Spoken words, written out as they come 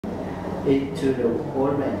it to the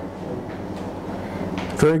old man.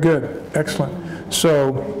 Very good. Excellent.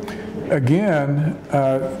 So, again,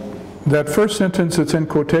 that first sentence that's in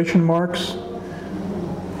quotation marks,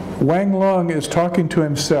 Wang Lung is talking to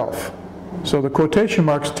himself. So the quotation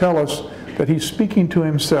marks tell us that he's speaking to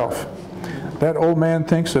himself. That old man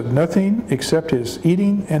thinks of nothing except his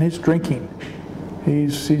eating and his drinking.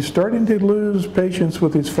 He's starting to lose patience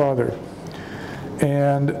with his father.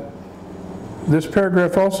 And this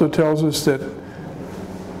paragraph also tells us that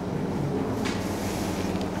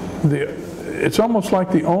it's almost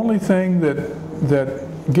like the only thing that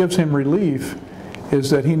gives him relief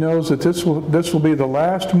is that he knows that this will be the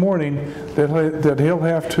last morning that he'll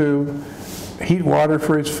have to heat water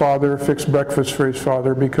for his father, fix breakfast for his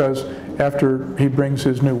father, because after he brings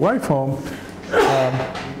his new wife home,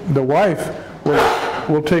 the wife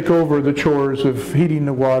will take over the chores of heating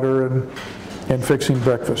the water and fixing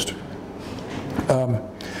breakfast.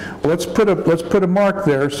 Let's put a mark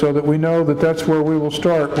there so that we know that that's where we will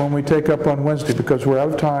start when we take up on Wednesday, because we're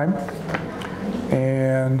out of time.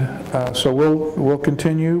 And so we'll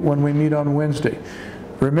continue when we meet on Wednesday.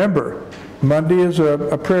 Remember, Monday is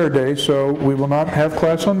a prayer day, so we will not have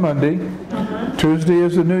class on Monday. Tuesday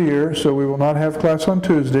is the New Year, so we will not have class on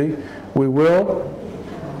Tuesday. We will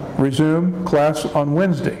resume class on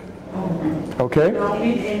Wednesday. Okay?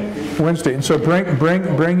 Wednesday. And so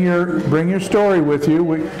bring your story with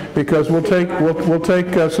you, because we'll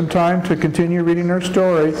take some time to continue reading our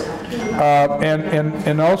story,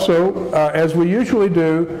 and also as we usually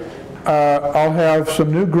do, I'll have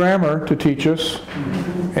some new grammar to teach us,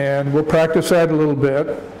 and we'll practice that a little bit,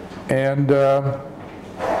 and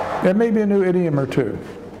maybe a new idiom or two.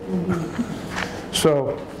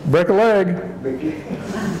 So break a leg.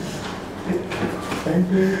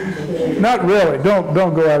 Not really. Don't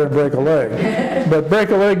go out and break a leg. But break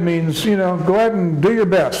a leg means, go out and do your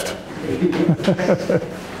best.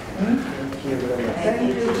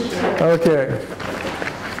 Okay.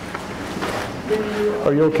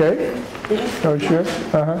 Are you okay? Oh, sure.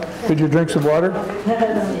 Did you drink some water?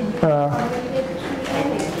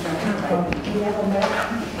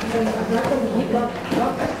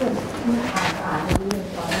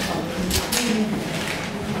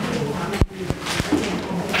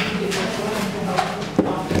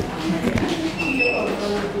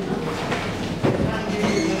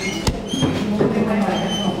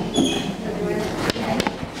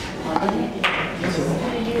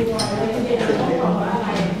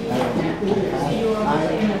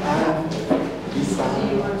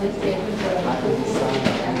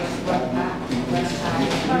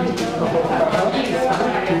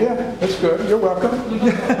 Yeah, that's good. You're welcome.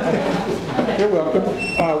 You're welcome.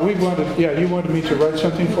 You wanted me to write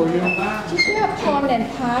something for you? Yeah, Pawn and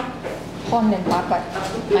Park, but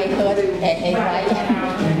I heard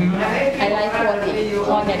I like quality.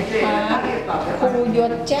 Pawn and Park, cool your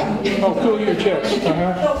jet. Oh, cool your jets.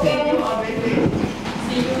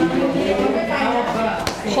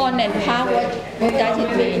 Pawn and Park, what does it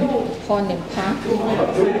mean? Pawn and Park.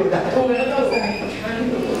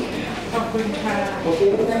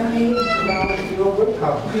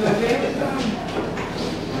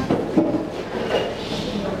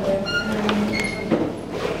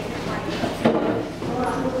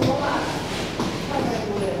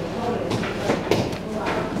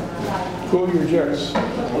 Cool your jets.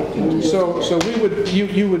 So we would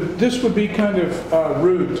this would be kind of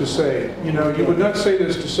rude to say. You would not say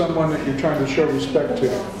this to someone that you're trying to show respect to.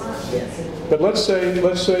 But let's say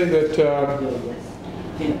that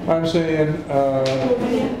I'm saying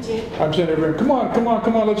everyone, come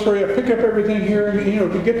on, let's hurry up, pick up everything here,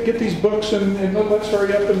 and get these books and let's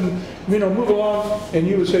hurry up and move along. And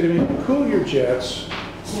you would say to me, cool your jets.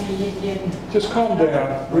 Just calm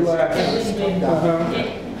down, relax.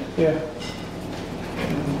 Yeah.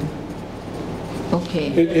 Okay.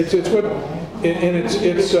 It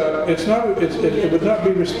would not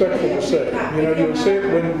be respectful to say. You would say it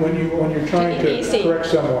when you're trying to correct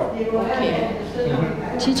someone.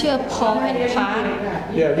 Okay. Teacher, Paul and Park.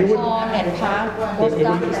 Yeah, you would. Paul and Park. What does it mean?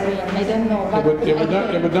 I don't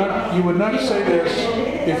know. You would not say this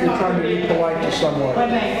if you're trying to be polite to someone.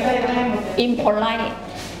 Impolite.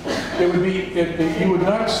 It would be. You would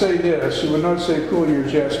not say this. You would not say "cool your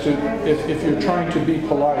jets" if you're trying to be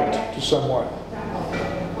polite to someone.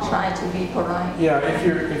 Try to be polite. Yeah, if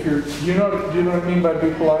you're, do you know what I mean by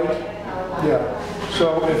be polite? Yeah.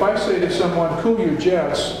 So if I say to someone, "Cool your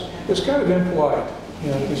jets," it's kind of impolite.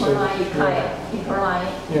 Impolite.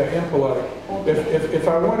 Yeah, impolite. If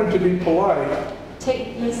I wanted to be polite, take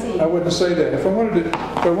it easy. I wouldn't say that. If I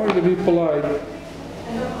wanted to be polite.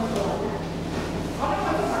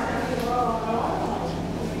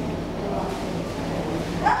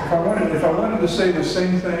 if I wanted to say the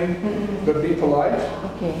same thing, but be polite,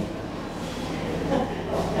 Okay.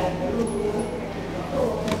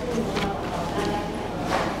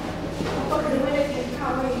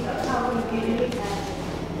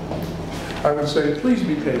 I would say, please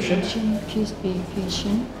be patient. Please be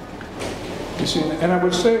patient. You see, and I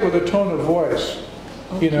would say it with a tone of voice,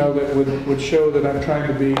 you know, that would show that I'm trying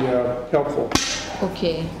to be helpful.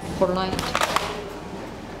 Okay, polite.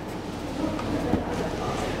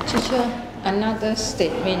 Teacher, another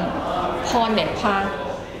statement. Porn and park.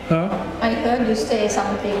 Huh? I heard you say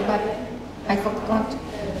something, but I forgot.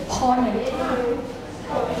 Porn and park.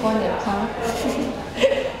 Porn and park.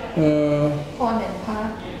 Porn and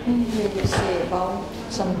park. Will you say about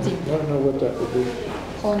something? I don't know what that would be.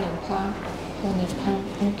 Porn and park. Porn and park.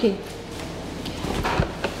 Okay.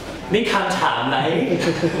 มีคำถามไหม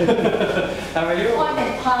How are you? Porn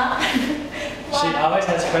and park. She always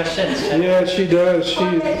has questions. Yeah, she does.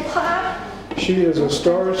 Porn and park. She is a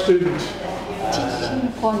star student.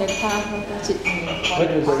 Porn and park. What does it mean? What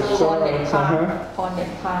is a star? Porn and park. Uh-huh. Porn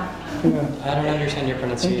and park. Yeah. I don't understand your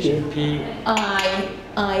pronunciation. P.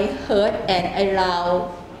 I heard and I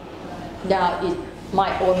wrote down it my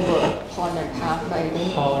own word. Porn and park. By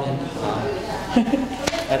Paul and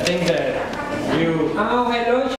I think that you. Oh, hello.